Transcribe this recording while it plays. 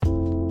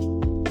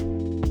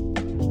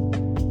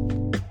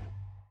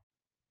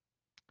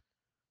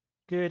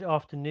Good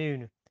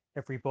afternoon,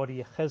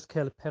 everybody.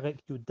 Yechezkel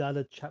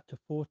Chapter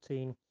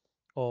 14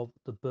 of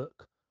the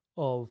book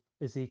of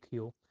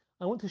Ezekiel.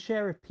 I want to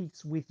share a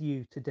piece with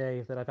you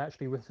today that I've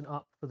actually written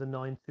up for the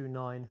 9 through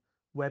 9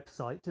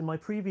 website. In my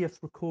previous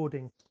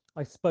recording,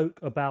 I spoke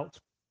about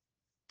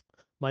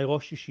my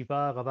Rosh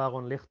Yeshiva, Rav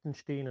Aaron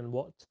Lichtenstein, and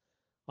what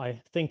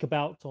I think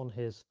about on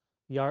his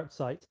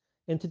yahrzeit.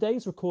 In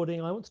today's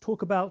recording, I want to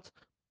talk about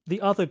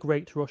the other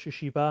great Rosh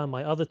Yeshiva,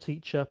 my other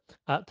teacher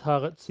at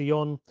Har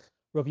Etzion,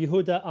 Rav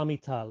Yehuda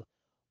Amital.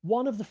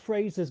 One of the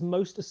phrases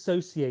most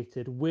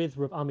associated with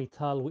Rav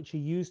Amital, which he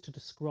used to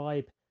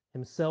describe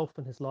himself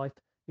and his life,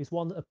 is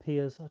one that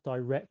appears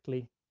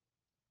directly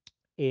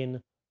in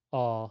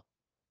our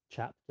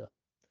chapter.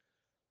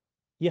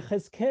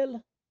 Yechezkel,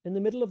 in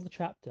the middle of the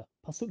chapter,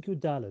 Pasuk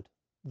Yudalad,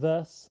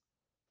 verse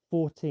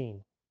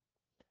 14,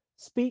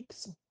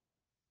 speaks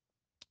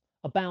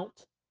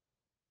about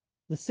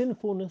the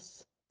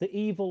sinfulness, the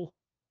evil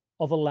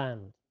of a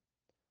land.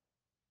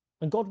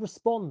 And God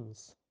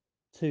responds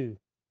to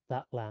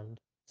that land,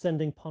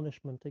 sending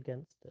punishment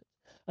against it.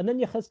 And then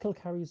Yechezkel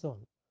carries on.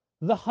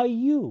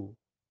 V'hayu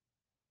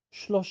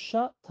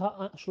shloshet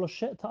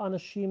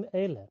ha'anashim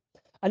ele.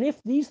 And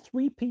if these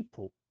three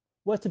people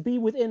were to be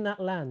within that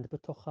land,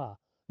 betocha,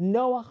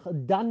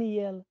 Noach,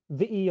 Daniel,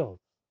 v'Iyov,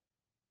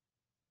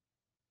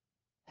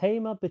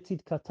 Hema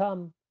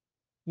betidkatam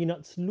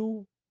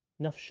yinatzlu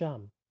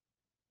nafsham.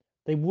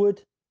 They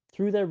would,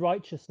 through their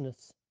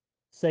righteousness,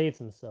 save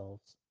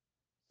themselves,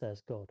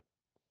 says God.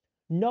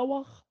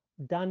 Noach,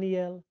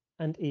 Daniel,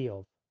 and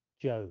Iyov,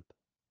 Job.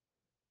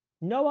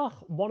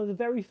 Noach, one of the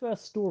very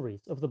first stories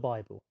of the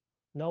Bible.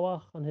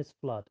 Noach and his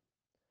flood.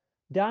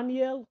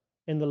 Daniel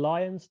in the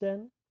lion's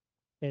den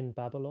in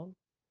Babylon.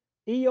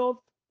 Iyov,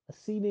 a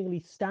seemingly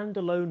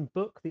standalone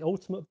book, the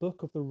ultimate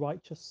book of the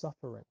righteous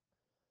suffering.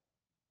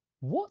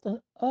 What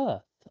on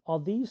earth are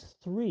these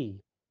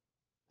three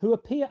who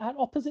appear at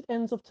opposite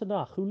ends of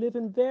Tanakh, who live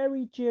in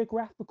very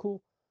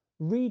geographical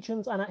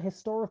regions and at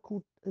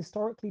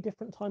historically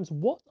different times?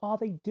 What are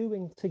they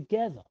doing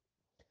together?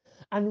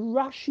 And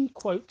Rashi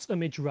quotes a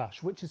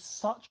midrash, which is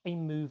such a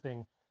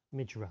moving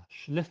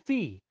midrash.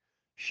 Lefi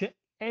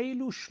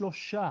she'elu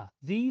shlosha,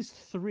 these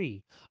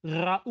three,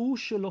 ra'u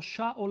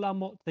shlosha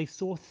olamot, they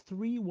saw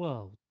three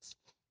worlds.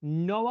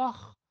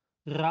 Noach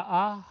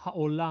ra'a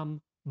ha'olam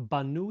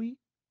banui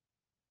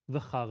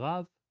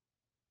v'charav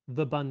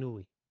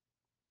v'banui.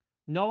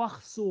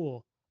 Noach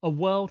saw a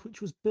world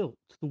which was built,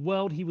 the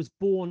world he was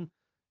born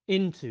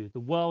into, the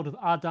world of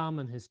Adam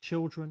and his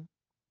children.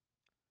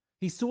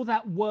 He saw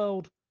that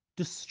world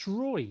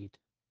destroyed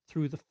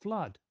through the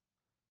flood,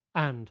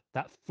 and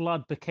that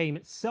flood became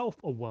itself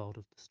a world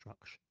of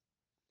destruction.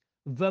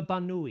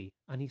 V'banui,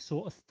 and he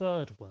saw a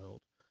third world,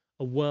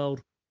 a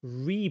world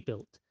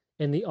rebuilt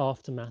in the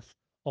aftermath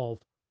of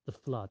the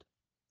flood.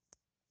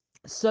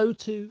 So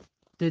too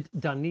did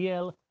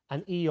Daniel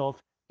and Iyov,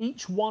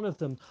 each one of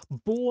them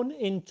born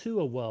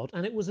into a world,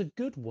 and it was a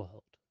good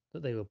world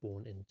that they were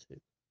born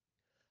into.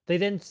 They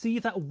then see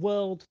that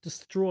world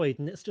destroyed,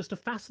 and it's just a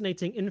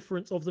fascinating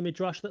inference of the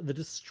Midrash that the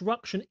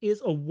destruction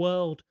is a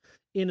world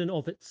in and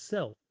of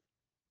itself.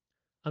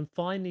 And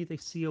finally, they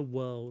see a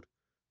world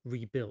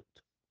rebuilt.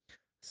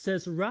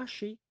 Says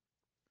Rashi,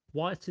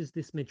 what is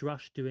this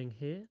Midrash doing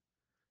here?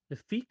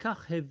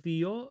 Lefikach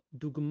hevio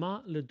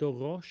dugma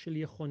ledoro shel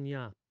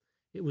Yechoniah.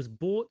 It was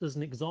brought as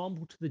an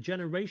example to the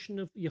generation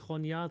of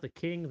Yechoniah, the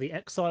king, the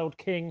exiled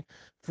king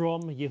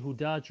from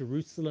Yehuda,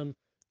 Jerusalem,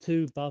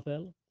 to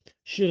Babel.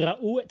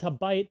 Shira'u et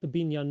habayit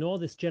b'binyano,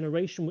 this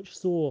generation which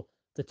saw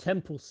the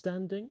temple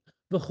standing.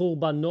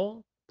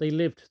 V'chulbano, they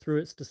lived through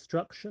its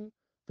destruction.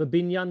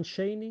 V'binyan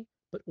sheni,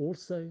 but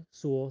also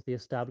saw the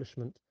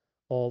establishment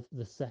of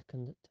the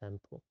second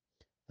temple.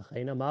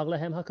 V'chein amar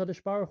lehem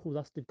HaKadosh Baruch Hu,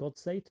 thus did God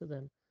say to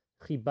them,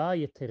 Chiba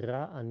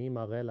yetera ani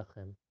mareh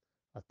lachem,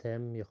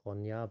 atem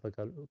Yechoniah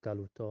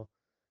v'galuto.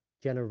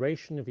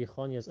 Generation of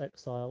Yechoniah's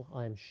exile,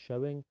 I am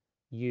showing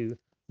you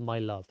my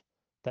love.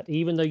 That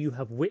even though you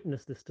have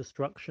witnessed this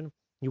destruction,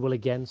 you will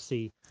again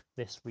see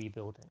this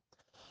rebuilding.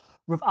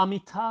 Rav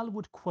Amital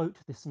would quote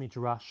this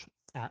midrash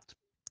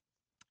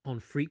on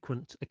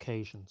frequent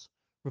occasions.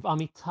 Rav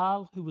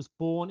Amital, who was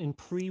born in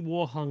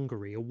pre-war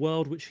Hungary, a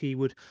world which he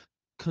would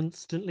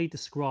constantly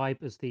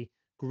describe as the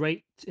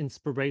great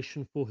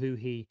inspiration for who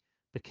he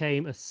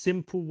became, a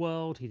simple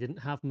world. He didn't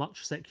have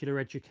much secular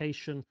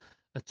education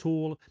at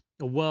all,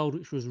 a world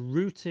which was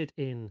rooted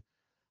in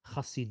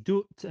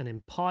Chassidut and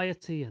in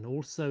piety, and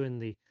also in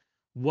the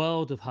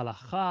world of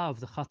Halacha,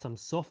 of the Khatam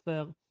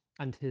Sofer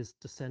and his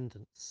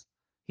descendants.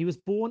 He was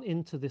born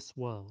into this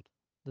world,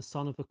 the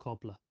son of a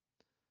cobbler.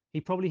 He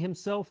probably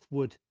himself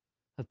would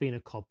have been a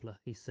cobbler,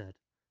 he said,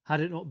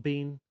 had it not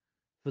been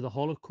for the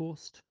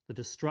Holocaust, the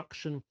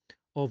destruction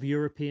of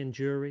European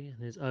Jewry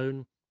and his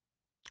own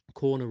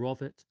corner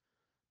of it.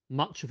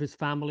 Much of his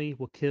family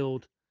were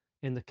killed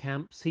in the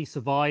camps. He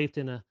survived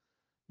in a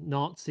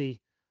Nazi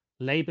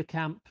labor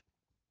camp.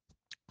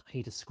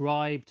 He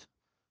described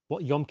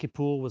what Yom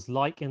Kippur was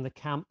like in the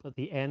camp at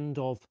the end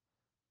of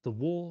the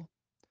war.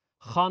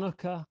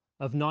 Hanukkah,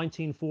 of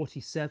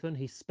 1947.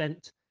 He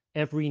spent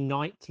every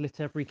night,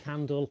 lit every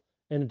candle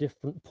in a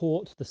different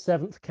port. The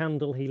seventh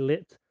candle he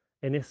lit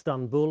in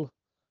Istanbul,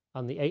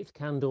 and the eighth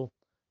candle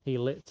he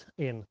lit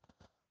in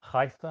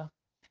Haifa.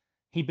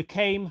 He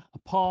became a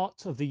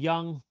part of the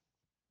young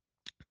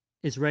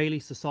Israeli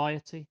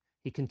society.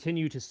 He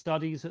continued his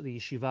studies at the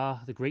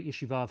yeshiva, the great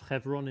yeshiva of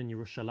Hebron in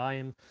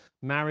Yerushalayim,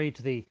 married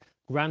the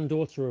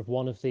granddaughter of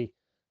one of the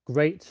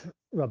great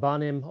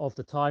rabbanim of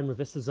the time, Rav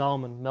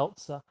Zalman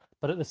Meltzer.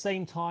 But at the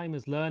same time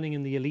as learning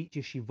in the elite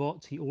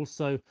yeshivot, he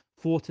also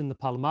fought in the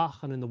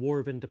Palmach and in the War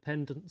of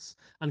Independence.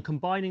 And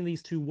combining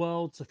these two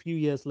worlds, a few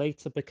years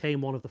later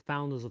became one of the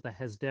founders of the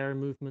Hesder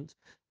movement,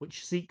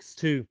 which seeks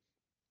to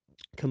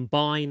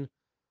combine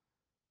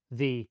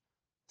the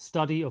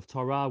study of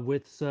Torah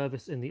with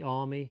service in the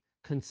army,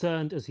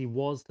 concerned as he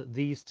was that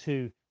these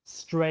two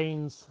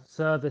strains,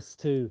 service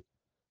to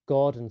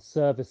God and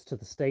service to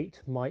the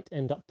state, might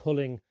end up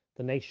pulling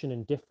the nation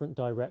in different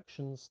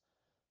directions.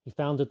 He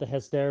founded the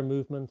Hesder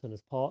movement and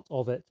as part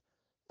of it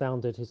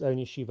founded his own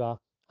yeshiva,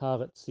 Har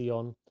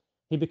Etzion.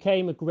 He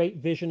became a great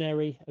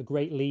visionary, a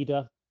great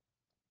leader.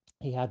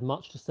 He had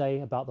much to say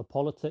about the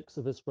politics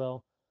of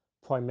Israel.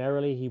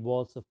 Primarily, he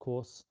was, of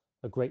course,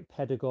 a great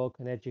pedagogue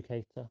and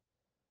educator.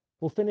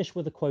 We'll finish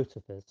with a quote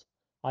of his.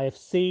 I have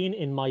seen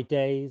in my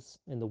days,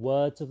 in the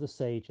words of the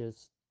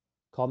sages,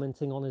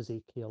 commenting on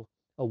Ezekiel,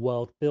 a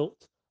world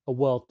built, a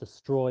world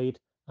destroyed,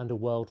 and a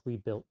world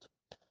rebuilt.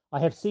 I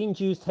have seen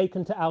Jews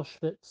taken to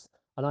Auschwitz,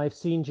 and I have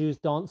seen Jews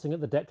dancing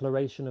at the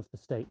declaration of the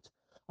state.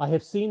 I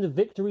have seen the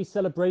victory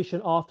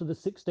celebration after the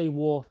Six-Day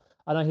War,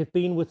 and I have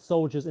been with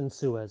soldiers in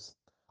Suez.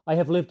 I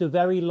have lived a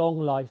very long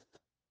life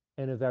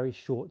in a very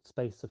short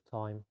space of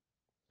time.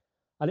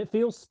 And it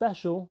feels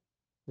special,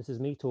 this is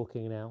me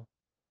talking now,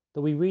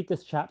 that we read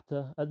this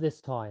chapter at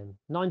this time.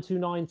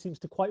 929 seems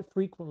to quite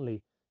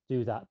frequently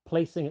do that,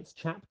 placing its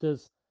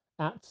chapters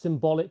at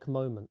symbolic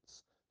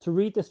moments. To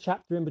read this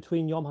chapter in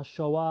between Yom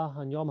HaShoah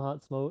and Yom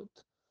HaAtzmaut,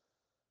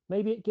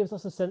 maybe it gives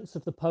us a sense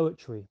of the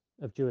poetry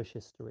of Jewish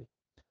history.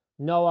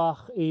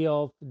 Noach,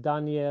 Iyov,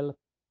 Daniel,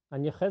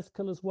 and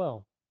Yechezkel as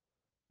well.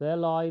 Their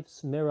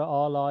lives mirror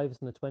our lives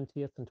in the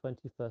 20th and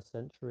 21st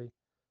century.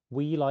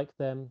 We, like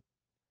them,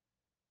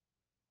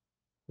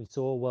 we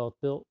saw a world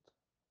built,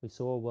 we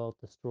saw a world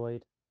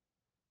destroyed,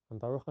 and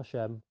Baruch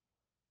Hashem,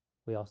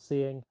 we are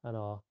seeing and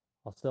are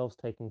ourselves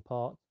taking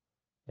part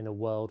in a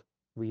world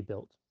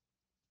rebuilt.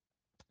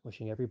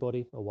 Wishing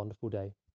everybody a wonderful day.